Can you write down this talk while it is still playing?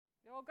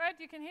All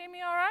good? You can hear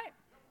me all right?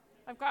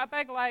 I've got a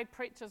big, loud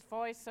preacher's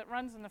voice that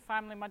runs in the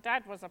family. My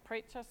dad was a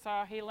preacher,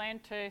 so he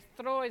learned to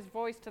throw his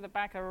voice to the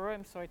back of a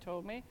room, so he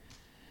told me.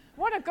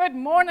 What a good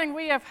morning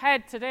we have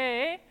had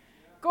today.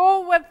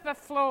 Go with the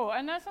flow.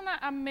 And isn't it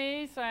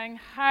amazing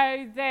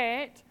how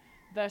that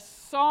the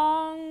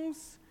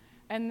songs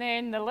and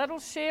then the little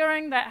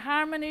sharing that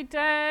Harmony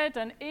did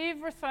and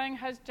everything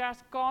has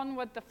just gone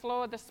with the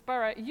flow of the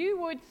Spirit. You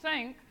would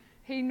think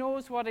he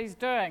knows what he's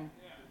doing.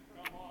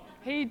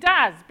 He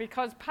does,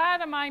 because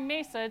part of my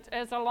message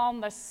is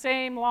along the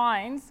same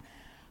lines.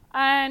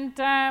 And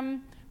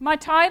my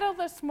title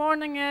this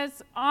morning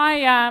is, I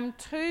am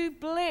too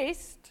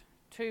blessed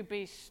to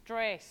be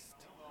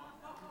stressed.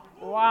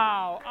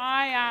 Wow,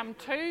 I am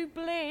too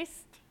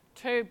blessed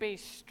to be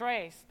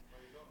stressed.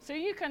 So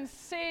you can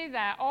say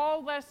that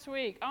all this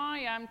week. I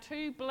am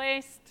too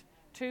blessed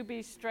to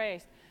be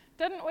stressed.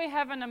 Didn't we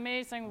have an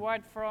amazing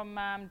word from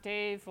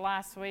Dave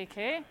last week,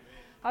 eh?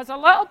 I was a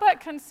little bit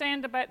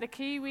concerned about the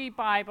Kiwi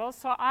Bible,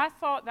 so I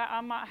thought that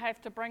I might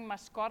have to bring my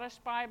Scottish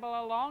Bible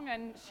along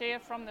and share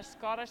from the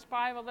Scottish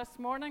Bible this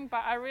morning,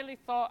 but I really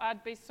thought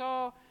it'd be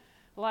so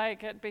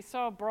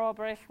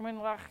brobrig,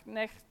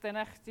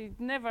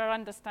 you'd never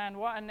understand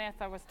what on earth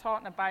I was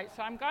talking about.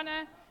 So I'm going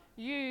to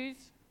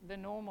use the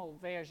normal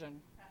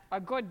version,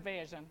 a good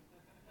version.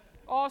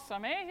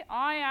 Awesome, eh?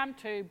 I am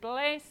too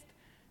blessed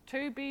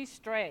to be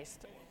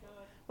stressed.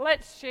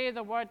 Let's share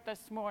the word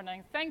this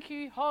morning. Thank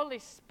you, Holy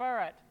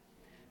Spirit.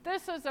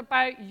 This is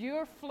about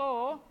your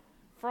flow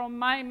from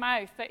my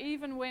mouth, that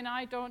even when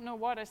I don't know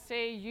what to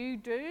say, you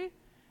do.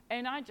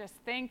 And I just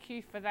thank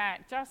you for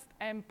that. Just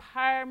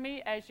empower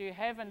me as you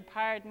have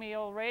empowered me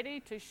already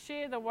to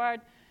share the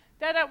word,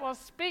 that it will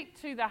speak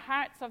to the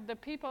hearts of the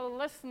people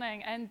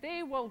listening, and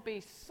they will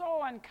be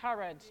so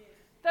encouraged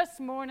this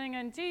morning.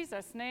 In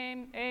Jesus'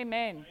 name,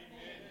 amen.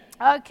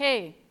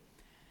 Okay.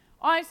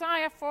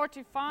 Isaiah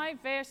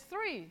 45, verse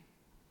 3.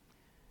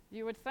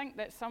 You would think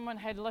that someone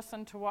had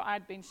listened to what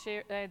I'd been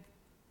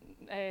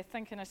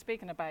thinking of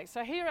speaking about.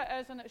 So here it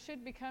is, and it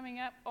should be coming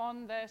up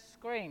on the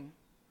screen.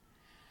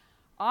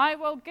 I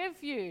will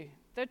give you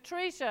the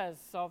treasures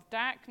of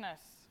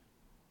darkness.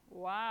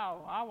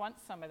 Wow, I want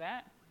some of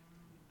that.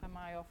 Am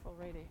I off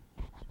already?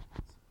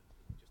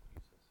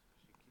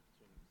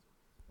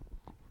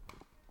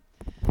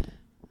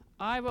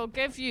 I will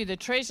give you the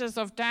treasures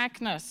of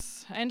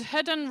darkness and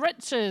hidden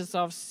riches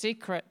of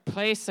secret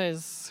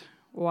places.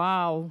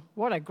 Wow,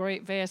 what a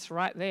great verse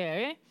right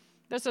there, eh?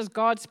 This is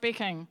God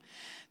speaking.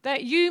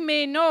 That you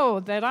may know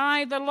that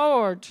I, the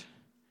Lord,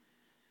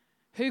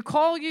 who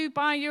call you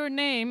by your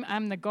name,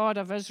 am the God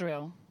of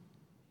Israel.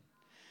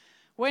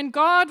 When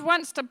God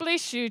wants to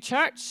bless you,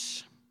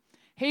 church,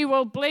 He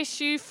will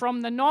bless you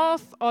from the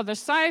north or the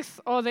south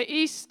or the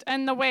east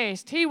and the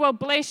west. He will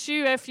bless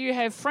you if you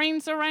have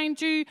friends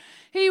around you.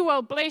 He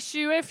will bless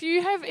you if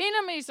you have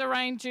enemies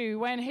around you.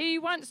 When He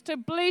wants to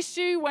bless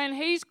you, when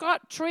He's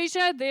got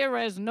treasure, there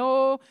is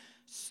no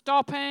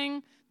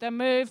stopping the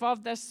move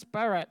of the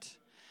Spirit.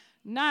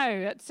 Now,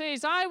 it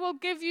says, I will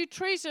give you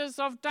treasures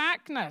of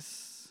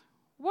darkness.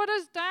 What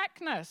is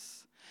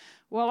darkness?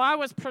 Well, I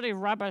was pretty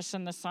rubbish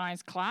in the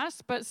science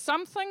class, but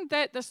something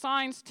that the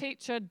science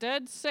teacher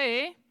did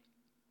say,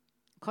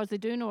 because they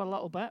do know a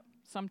little bit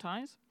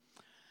sometimes,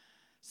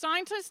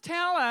 scientists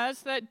tell us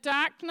that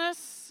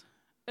darkness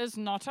is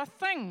not a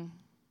thing.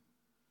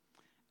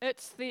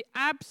 It's the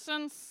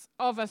absence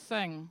of a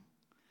thing.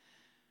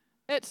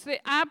 It's the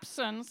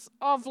absence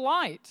of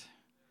light.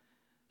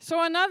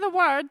 So in other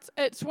words,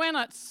 it's when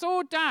it's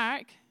so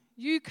dark,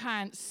 you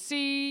can't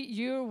see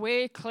your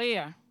way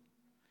clear.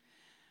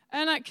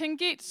 And it can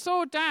get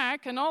so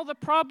dark, and all the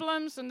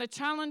problems and the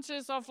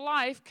challenges of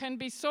life can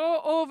be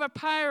so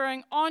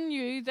overpowering on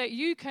you that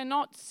you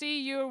cannot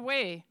see your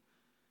way.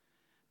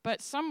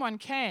 But someone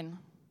can.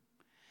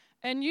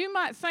 And you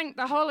might think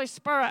the Holy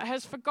Spirit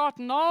has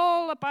forgotten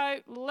all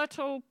about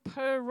little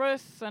poor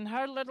Ruth and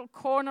her little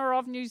corner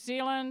of New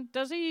Zealand.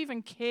 Does He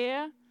even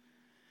care?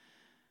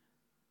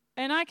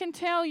 And I can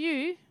tell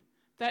you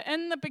that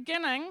in the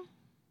beginning,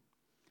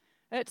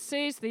 it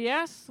says the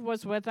earth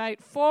was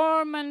without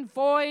form and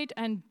void,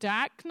 and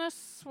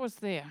darkness was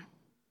there.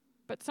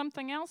 But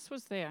something else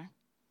was there.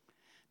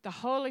 The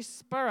Holy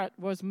Spirit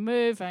was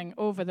moving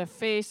over the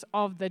face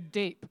of the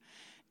deep.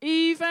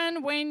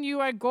 Even when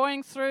you are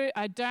going through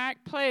a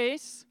dark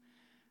place,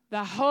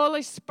 the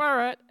Holy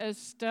Spirit is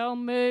still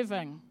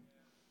moving.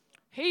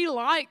 He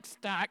likes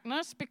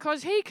darkness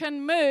because He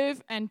can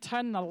move and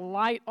turn the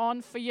light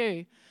on for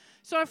you.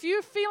 So if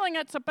you're feeling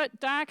it's a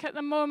bit dark at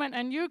the moment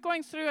and you're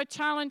going through a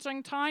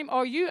challenging time,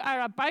 or you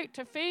are about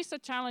to face a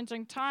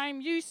challenging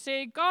time, you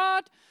say,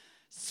 God,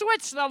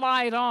 switch the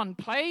light on,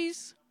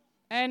 please.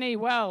 And He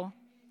will.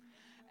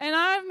 And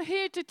I'm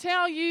here to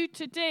tell you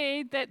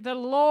today that the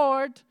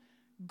Lord,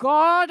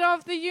 God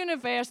of the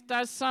universe,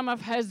 does some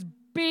of His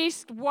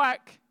best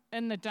work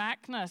in the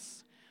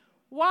darkness.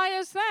 Why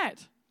is that?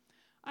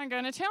 I'm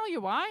going to tell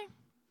you why.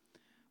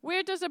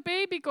 Where does a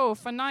baby go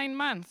for 9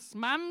 months?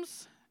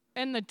 Mums?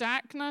 In the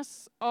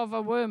darkness of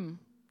a womb.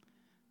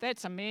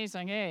 That's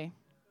amazing, eh?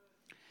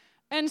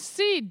 And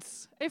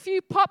seeds, if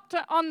you popped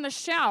it on the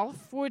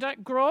shelf, would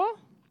it grow?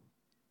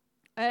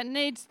 It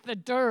needs the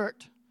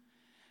dirt.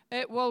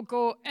 It will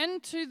go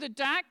into the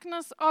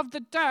darkness of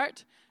the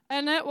dirt,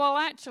 and it will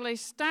actually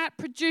start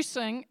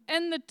producing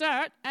in the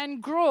dirt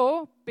and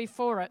grow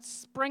before it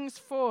springs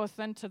forth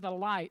into the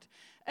light.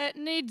 It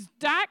needs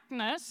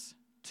darkness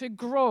to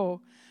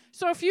grow.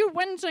 So if you're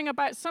whinging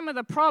about some of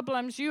the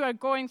problems you are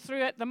going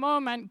through at the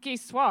moment,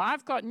 guess what?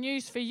 I've got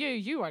news for you.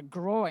 You are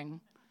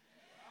growing.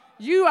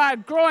 You are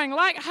growing,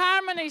 like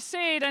Harmony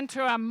said,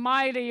 into a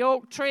mighty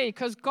oak tree,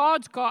 because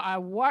God's got a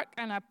work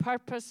and a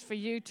purpose for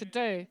you to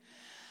do.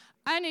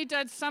 And he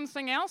did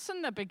something else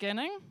in the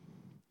beginning.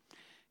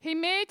 He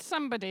made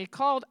somebody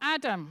called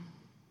Adam.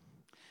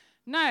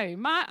 Now,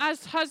 my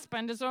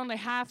husband is only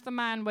half the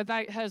man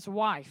without his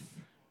wife.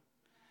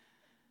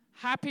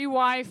 Happy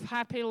wife,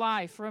 happy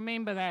life.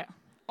 Remember that.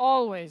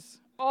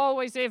 Always,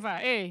 always ever.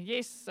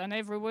 Yes, and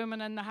every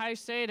woman in the house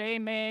said,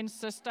 amen,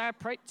 sister,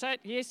 preach it.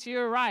 Yes,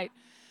 you're right.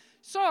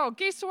 So,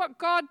 guess what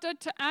God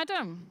did to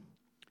Adam?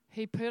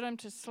 He put him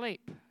to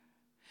sleep.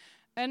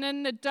 And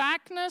in the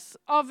darkness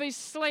of his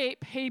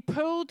sleep, he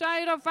pulled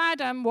out of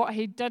Adam what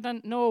he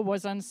didn't know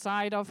was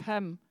inside of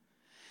him.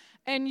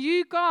 And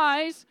you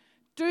guys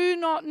do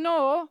not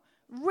know,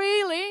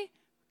 really,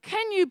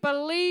 can you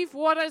believe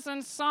what is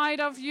inside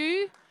of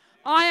you?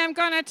 I am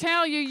going to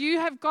tell you, you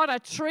have got a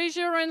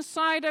treasure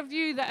inside of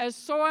you that is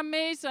so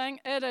amazing.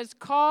 It is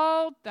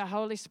called the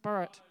Holy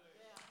Spirit.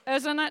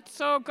 Isn't it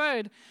so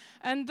good?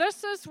 And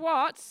this is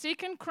what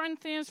 2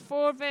 Corinthians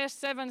 4 verse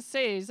 7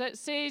 says. It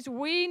says,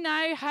 we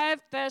now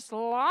have this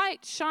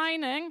light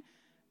shining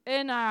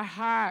in our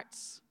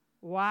hearts.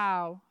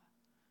 Wow.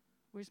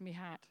 Where's my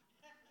hat?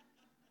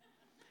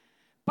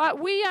 But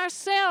we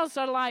ourselves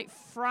are like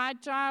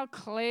fragile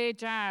clay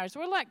jars.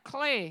 We're like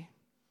clay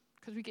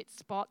because we get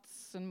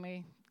spots and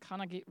we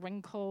kind of get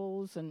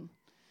wrinkles and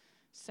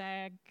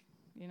sag,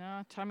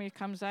 tummy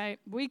comes out.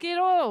 We get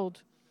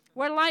old.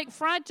 We're like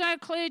fragile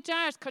clay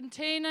jars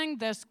containing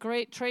this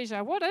great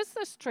treasure. What is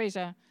this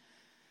treasure?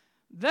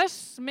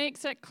 This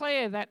makes it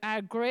clear that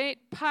our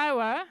great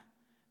power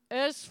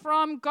is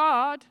from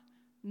God,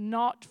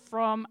 not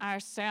from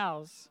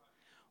ourselves.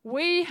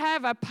 We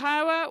have a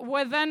power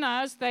within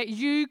us that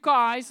you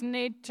guys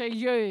need to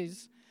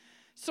use.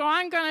 So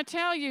I'm going to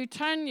tell you,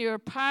 turn your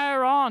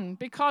power on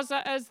because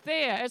it is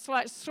there. It's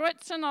like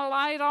switching a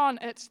light on.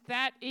 It's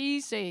that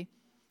easy.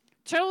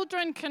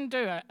 Children can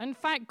do it. In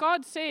fact,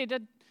 God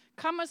said,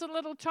 come as a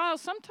little child.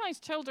 Sometimes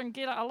children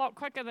get it a lot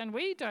quicker than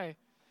we do,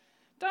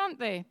 don't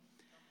they?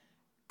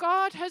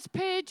 God has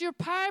paid your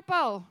power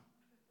bill.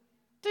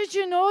 Did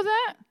you know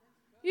that?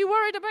 You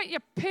worried about you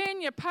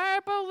paying your power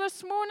bill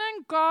this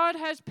morning? God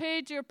has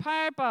paid your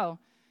power bill.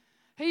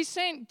 He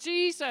sent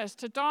Jesus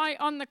to die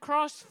on the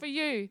cross for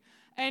you.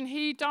 And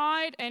he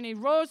died and he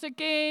rose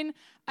again.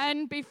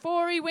 And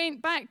before he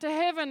went back to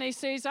heaven, he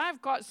says,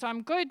 I've got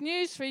some good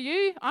news for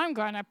you. I'm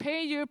going to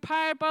pay your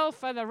power bill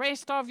for the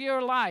rest of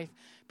your life.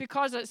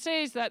 Because it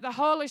says that the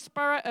Holy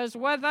Spirit is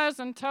with us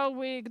until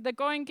the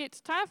going gets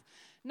tough.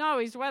 No,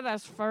 he's with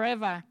us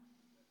forever.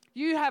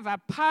 You have a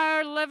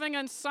power living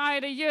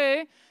inside of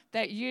you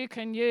that you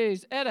can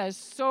use. It is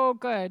so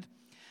good.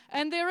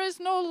 And there is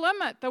no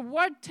limit. The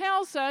Word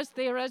tells us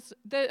there is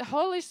the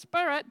Holy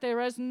Spirit, there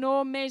is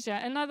no measure.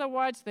 In other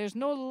words, there's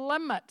no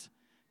limit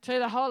to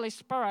the Holy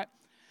Spirit.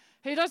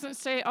 He doesn't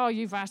say, oh,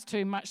 you've asked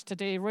too much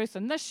today, Ruth,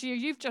 and this year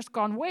you've just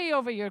gone way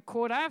over your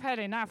quota. I've had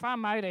enough.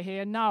 I'm out of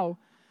here. No.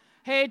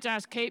 He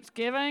just keeps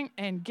giving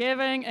and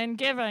giving and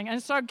giving.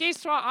 And so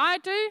guess what I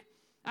do?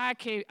 I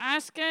keep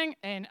asking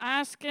and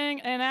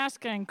asking and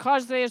asking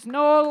because there's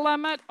no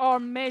limit or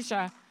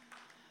measure.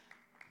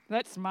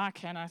 That's my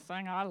kind of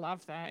thing. I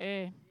love that,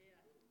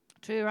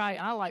 Too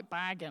right. I like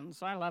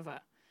bargains. I love it.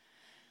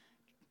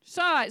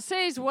 So it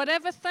says,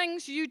 whatever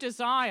things you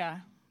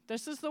desire.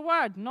 This is the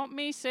word, not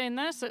me saying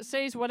this. It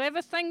says,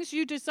 whatever things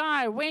you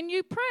desire, when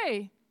you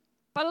pray,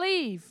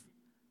 believe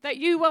that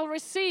you will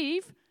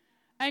receive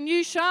and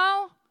you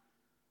shall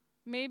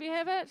maybe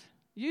have it.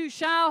 You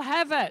shall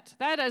have it.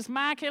 That is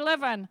Mark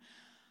 11.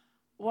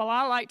 Well,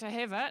 I like to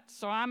have it,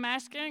 so I'm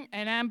asking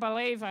and I'm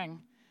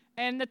believing.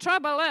 And the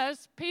trouble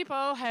is,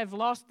 people have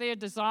lost their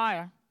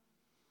desire.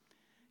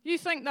 You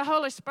think the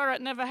Holy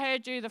Spirit never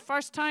heard you the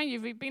first time.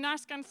 You've been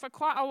asking for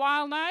quite a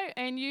while now,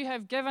 and you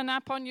have given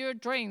up on your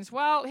dreams.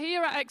 Well,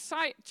 here at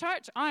Excite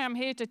Church, I am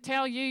here to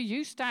tell you,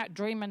 you start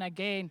dreaming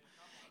again.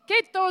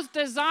 Get those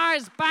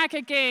desires back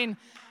again.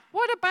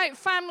 What about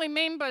family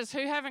members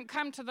who haven't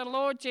come to the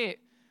Lord yet?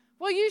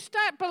 Well, you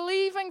start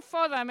believing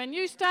for them and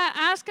you start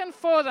asking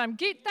for them.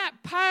 Get that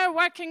power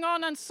working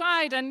on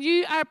inside, and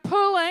you are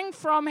pulling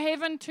from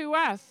heaven to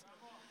earth.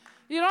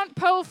 You don't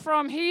pull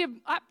from here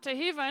up to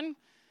heaven.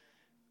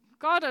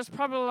 God is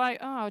probably like,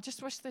 oh, I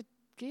just wish they'd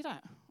get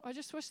it. I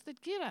just wish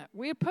they'd get it.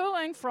 We're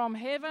pulling from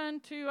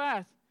heaven to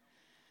earth.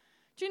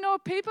 Do you know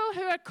people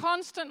who are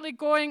constantly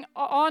going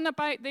on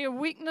about their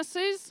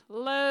weaknesses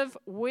live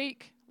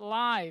weak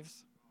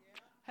lives?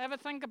 Have a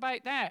think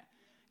about that.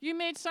 You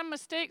made some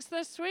mistakes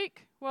this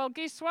week? Well,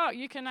 guess what?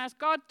 You can ask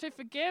God to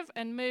forgive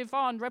and move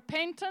on.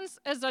 Repentance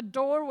is a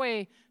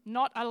doorway,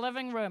 not a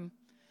living room.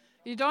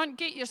 You don't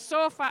get your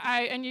sofa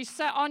out and you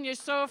sit on your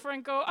sofa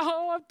and go,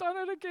 oh, I've done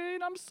it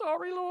again. I'm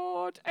sorry,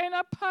 Lord. And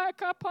I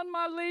pack up on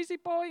my lazy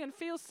boy and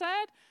feel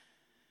sad.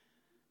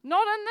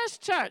 Not in this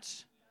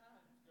church.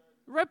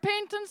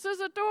 Repentance is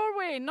a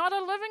doorway, not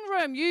a living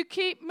room. You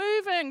keep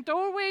moving.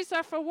 Doorways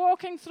are for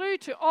walking through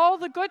to all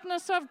the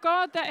goodness of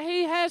God that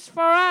He has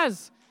for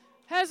us,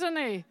 hasn't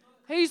He?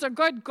 He's a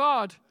good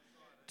God.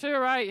 Too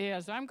right He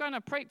is. I'm going to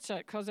preach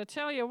it because I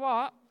tell you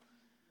what,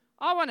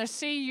 I want to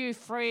see you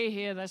free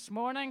here this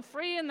morning,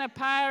 free in the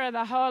power of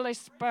the Holy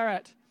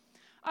Spirit.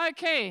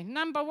 Okay,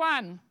 number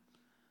 1.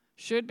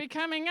 Should be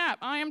coming up.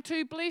 I am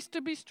too blessed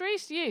to be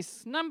stressed.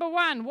 Yes. Number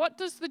 1, what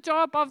does the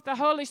job of the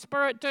Holy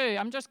Spirit do?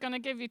 I'm just going to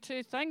give you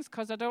 2 things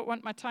because I don't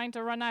want my time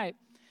to run out.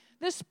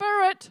 The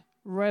Spirit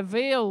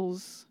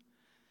reveals.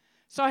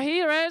 So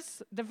here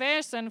is the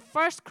verse in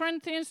 1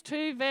 Corinthians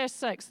 2, verse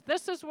 6.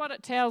 This is what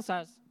it tells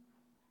us.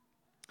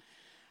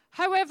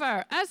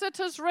 However, as it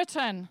is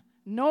written,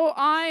 no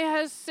eye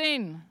has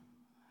seen.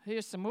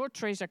 Here's some more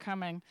treasure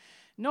coming.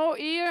 No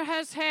ear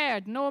has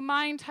heard, no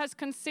mind has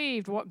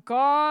conceived what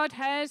God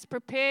has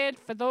prepared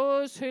for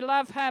those who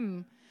love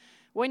Him.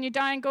 When you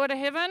die and go to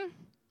heaven?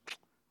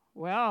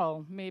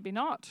 Well, maybe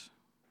not.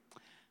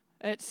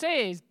 It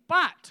says,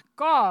 but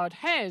God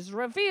has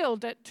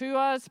revealed it to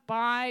us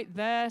by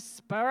the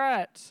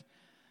Spirit.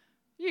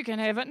 You can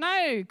have it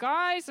now,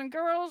 guys and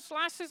girls,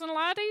 lasses and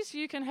laddies.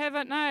 You can have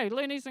it now.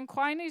 Loonies and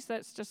quinies,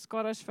 that's just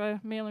Scottish for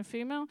male and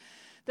female.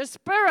 The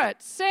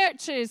Spirit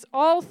searches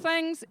all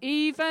things,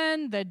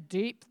 even the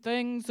deep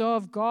things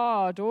of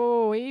God.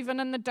 Oh,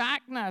 even in the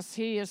darkness,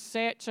 He is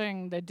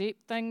searching the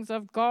deep things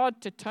of God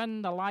to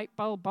turn the light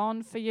bulb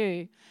on for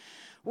you.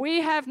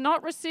 We have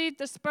not received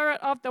the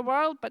Spirit of the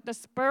world, but the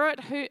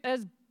Spirit who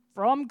is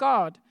from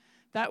God,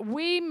 that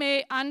we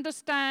may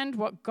understand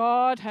what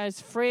God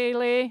has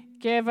freely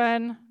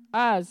given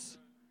us.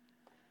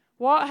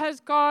 What has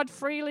God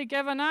freely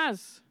given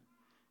us?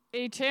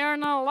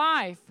 Eternal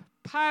life,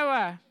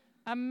 power,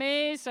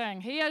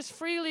 amazing. He has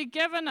freely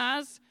given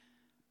us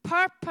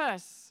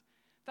purpose.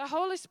 The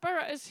Holy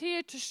Spirit is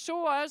here to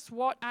show us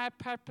what our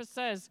purpose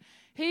is.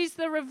 He's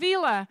the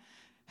revealer.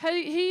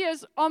 He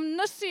is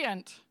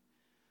omniscient.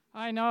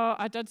 I know,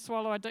 I did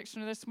swallow a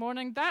dictionary this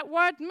morning. That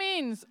word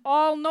means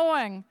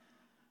all-knowing.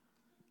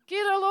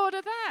 Get a load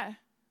of that.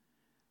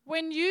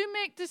 When you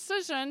make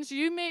decisions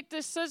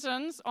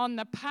on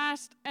the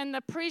past and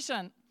the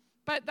present.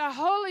 But the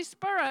Holy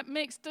Spirit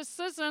makes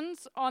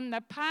decisions on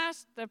the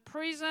past, the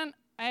present,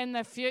 and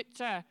the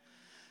future.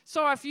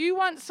 So if you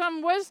want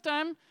some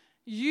wisdom,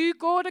 you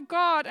go to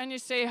God and you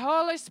say,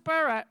 Holy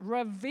Spirit,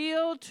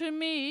 reveal to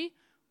me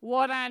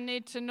what I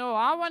need to know.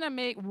 I want to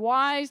make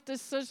wise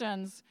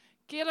decisions.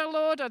 Get a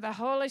load of the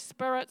Holy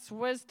Spirit's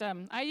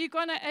wisdom. Are you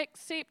going to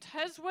accept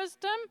His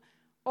wisdom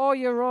or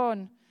your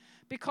own?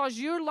 Because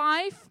your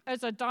life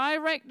is a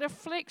direct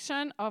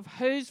reflection of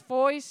whose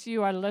voice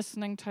you are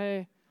listening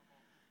to.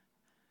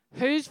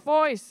 Whose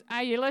voice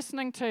are you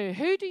listening to?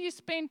 Who do you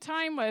spend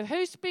time with?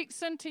 Who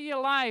speaks into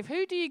your life?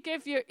 Who do you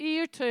give your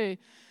ear to?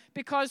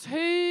 Because who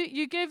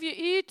you give your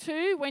ear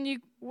to when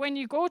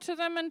you go to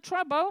them in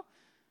trouble,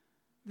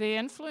 they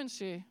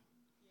influence you.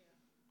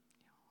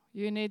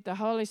 You need the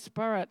Holy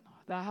Spirit.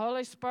 The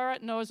Holy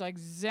Spirit knows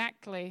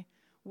exactly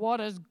what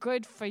is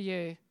good for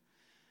you.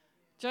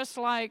 Just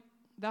like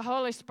the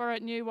Holy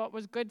Spirit knew what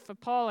was good for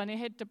Paul, and He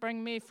had to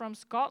bring me from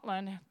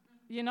Scotland.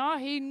 You know,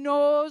 He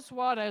knows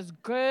what is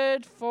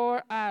good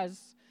for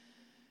us.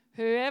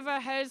 Whoever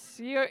has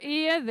your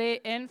ear, they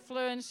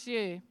influence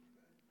you.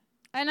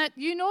 And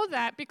you know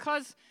that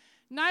because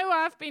now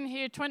I've been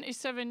here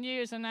 27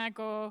 years and I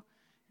go,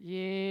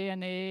 yeah,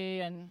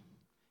 nay, and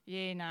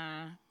yeah,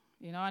 nah.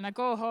 You know, and I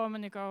go home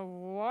and they go,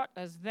 what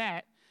is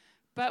that?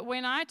 But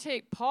when I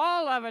take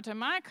Paul over to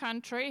my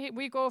country,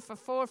 we go for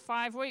 4 or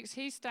 5 weeks,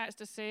 he starts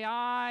to say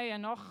aye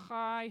and och,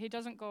 aye. He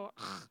doesn't go,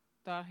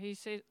 he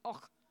says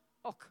och,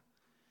 och.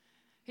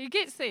 He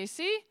gets there,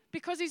 see?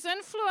 Because he's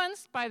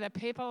influenced by the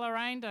people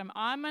around him.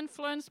 I'm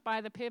influenced by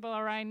the people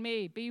around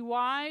me. Be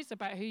wise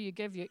about who you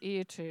give your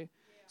ear to. Yeah.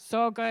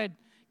 So good.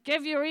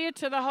 Give your ear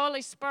to the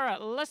Holy Spirit.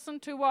 Listen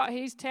to what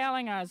He's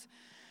telling us.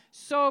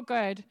 So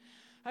good.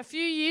 A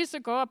few years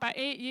ago, about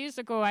 8 years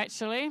ago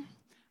actually,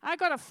 I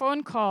got a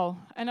phone call,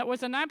 and it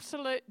was an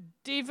absolute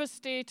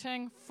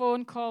devastating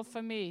phone call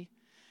for me.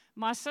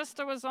 My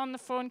sister was on the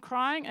phone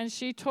crying, and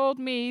she told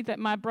me that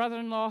my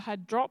brother-in-law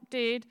had dropped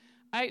dead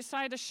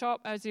outside a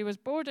shop as he was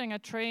boarding a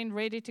train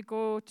ready to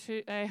go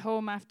to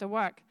home after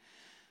work.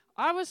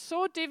 I was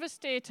so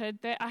devastated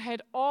that I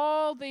had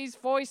all these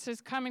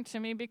voices coming to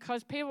me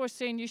because people were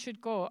saying, you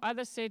should go.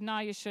 Others said, no,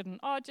 you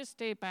shouldn't. Oh, just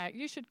stay back.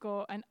 You should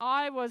go. And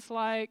I was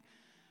like,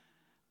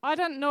 I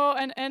don't know.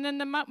 And in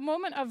the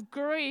moment of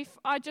grief,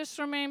 I just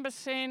remember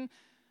saying,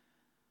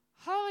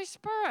 Holy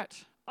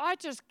Spirit, I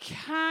just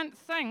can't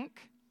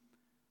think.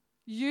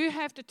 You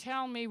have to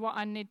tell me what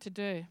I need to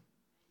do.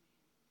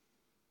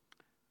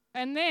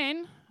 And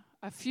then,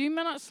 a few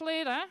minutes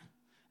later,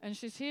 and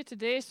she's here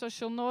today, so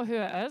she'll know who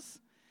it is.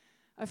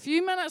 A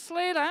few minutes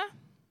later,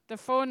 the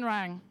phone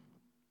rang,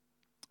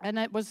 and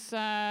it was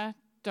a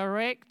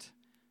direct,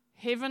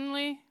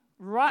 heavenly,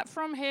 right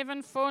from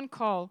heaven phone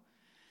call.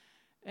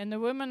 And the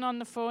woman on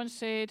the phone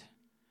said,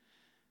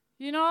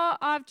 you know,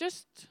 I've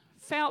just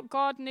felt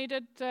God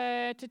needed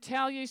to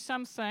tell you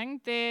something,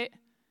 that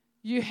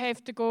you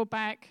have to go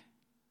back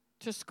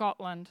to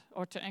Scotland,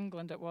 or to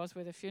England it was,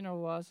 where the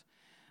funeral was.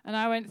 And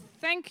I went,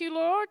 thank you,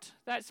 Lord,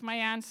 that's my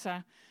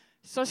answer.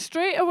 So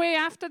straight away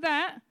after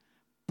that,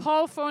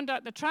 Paul phoned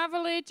up the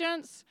travel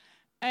agents,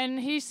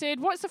 and he said,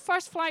 what's the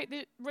first flight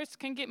that Ruth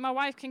can get, my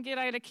wife can get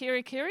out of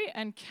Kerikeri?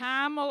 And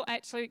Camel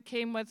actually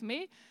came with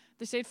me.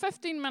 They said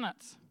 15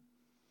 minutes.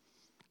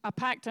 I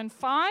packed in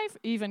 5,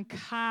 even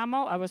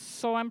Camel. I was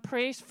so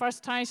impressed.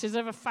 First time she's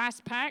ever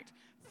fast packed.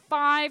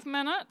 5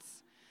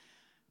 minutes.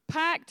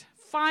 Packed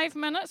 5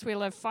 minutes. We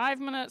lived 5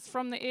 minutes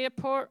from the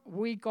airport.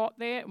 We got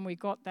there and we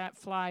got that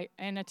flight.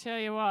 And I tell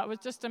you what, it was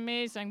just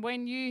amazing.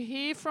 When you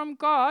hear from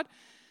God,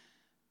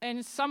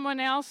 and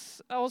someone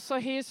else also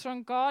hears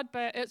from God,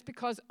 but it's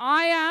because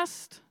I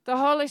asked the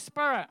Holy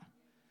Spirit,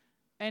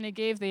 and He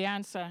gave the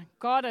answer.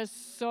 God is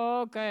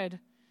so good.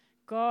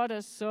 God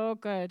is so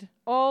good.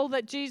 All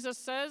that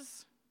Jesus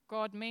is,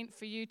 God meant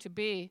for you to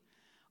be.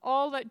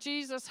 All that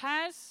Jesus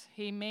has,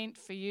 He meant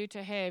for you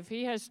to have.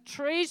 He has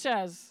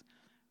treasures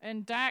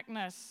in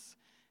darkness,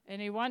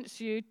 and He wants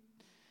you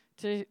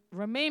to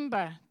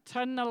remember,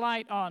 turn the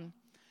light on.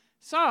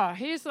 So,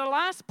 here's the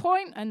last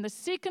point, and the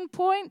second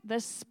point, the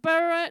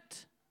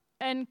Spirit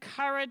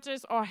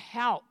encourages or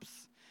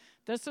helps.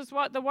 This is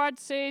what the Word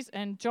says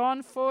in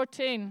John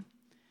 14,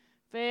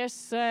 verse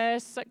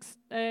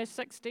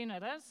 16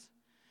 it is.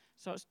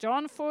 So it's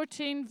John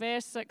 14,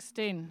 verse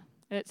 16.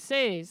 It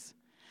says,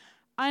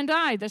 and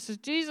I, this is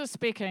Jesus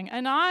speaking,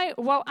 and I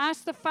will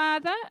ask the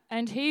Father,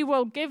 and He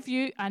will give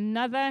you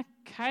another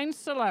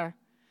counselor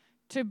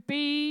to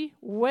be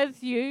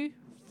with you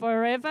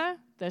forever,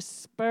 the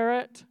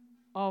Spirit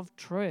of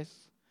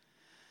truth.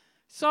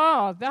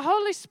 So, the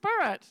Holy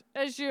Spirit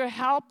is your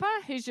helper,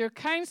 He's your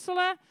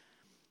counselor,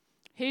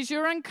 He's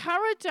your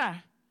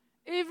encourager.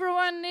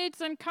 Everyone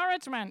needs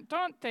encouragement,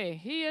 don't they?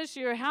 He is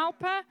your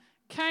helper,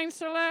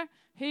 counselor,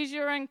 He's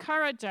your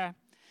encourager.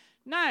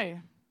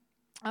 Now,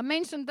 I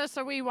mentioned this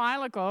a wee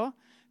while ago,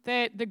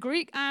 that the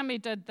Greek army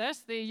did this.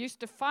 They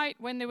used to fight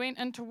when they went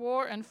into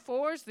war in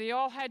fours. They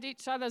all had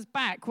each other's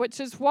back, which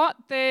is what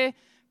the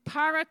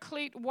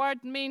paraclete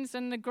word means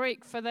in the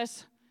Greek for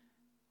this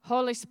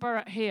Holy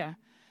Spirit here.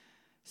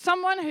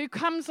 Someone who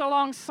comes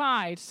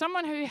alongside,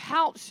 someone who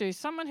helps you,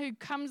 someone who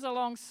comes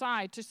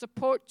alongside to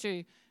support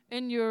you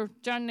in your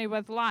journey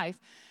with life.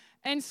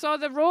 And so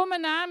the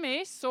Roman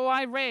army, so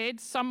I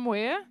read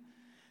somewhere,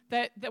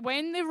 that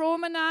when the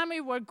Roman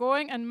army were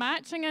going and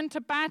marching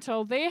into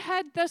battle, they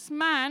had this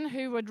man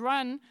who would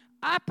run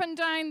up and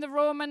down the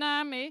Roman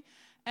army,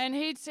 and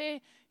he'd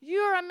say,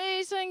 you're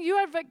amazing, you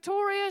are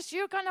victorious,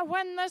 you're going to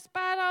win this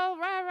battle,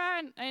 rah,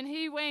 rah. And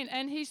he went,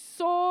 and he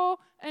so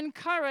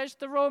encouraged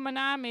the Roman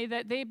army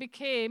that they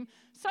became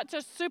such a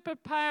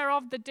superpower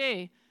of the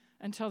day,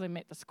 until they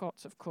met the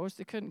Scots, of course.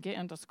 They couldn't get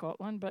into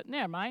Scotland, but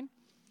never mind.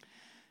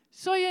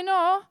 So, you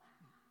know,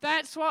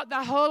 that's what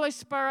the Holy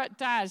Spirit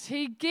does.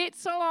 He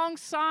gets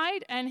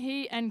alongside and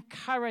He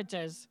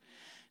encourages.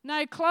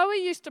 Now,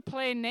 Chloe used to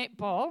play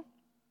netball,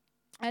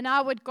 and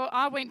I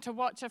went to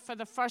watch her for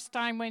the first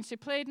time when she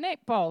played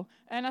netball.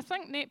 And I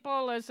think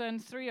netball is in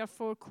 3 or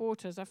 4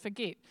 quarters, I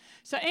forget.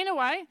 So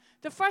anyway,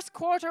 the first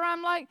quarter,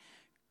 I'm like,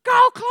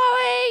 go,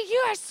 Chloe,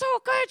 you are so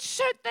good,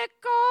 shoot the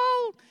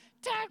goal.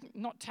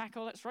 Not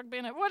tackle, it's rugby,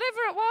 in it, whatever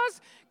it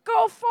was,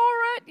 go for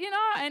it, you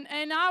know.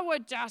 And I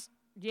would just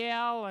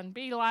yell and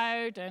be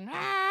loud and,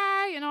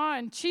 you know,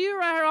 and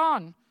cheer her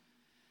on.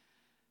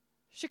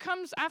 She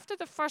comes, after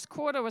the first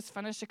quarter was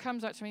finished, she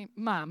comes up to me,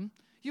 Mum,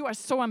 you are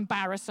so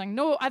embarrassing.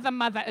 No other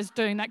mother is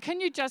doing that.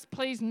 Can you just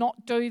please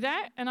not do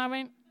that? And I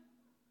went,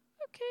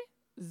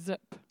 okay,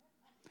 zip.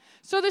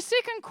 So the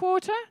second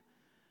quarter,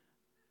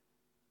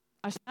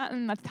 I sat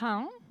in the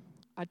town.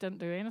 I didn't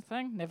do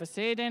anything, never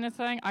said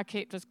anything. I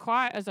kept as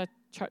quiet as a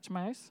church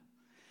mouse.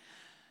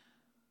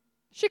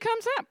 She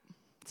comes up,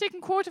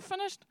 second quarter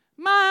finished.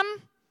 Mum,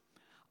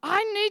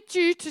 I need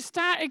you to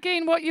start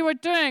again what you were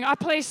doing. I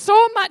play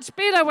so much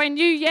better when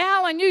you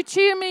yell and you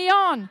cheer me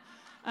on.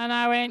 And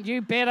I went,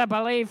 you better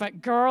believe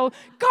it, girl.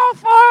 Go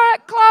for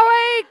it,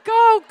 Chloe.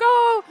 Go,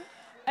 go.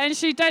 And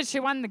she did.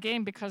 She won the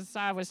game because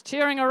I was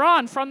cheering her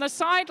on from the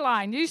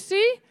sideline. You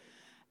see?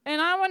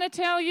 And I want to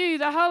tell you,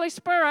 the Holy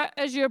Spirit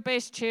is your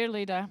best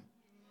cheerleader.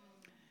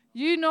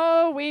 You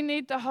know we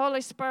need the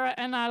Holy Spirit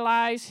in our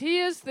lives. He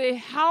is the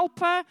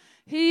helper.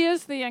 He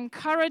is the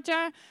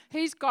encourager.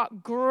 He's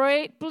got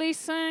great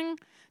blessing,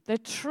 the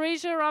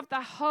treasure of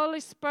the Holy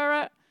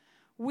Spirit.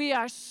 We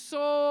are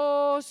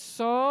so,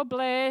 so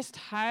blessed.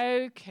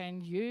 How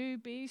can you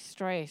be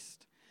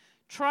stressed?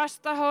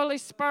 Trust the Holy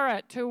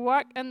Spirit to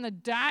work in the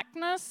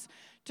darkness,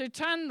 to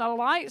turn the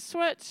light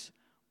switch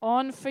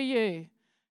on for you.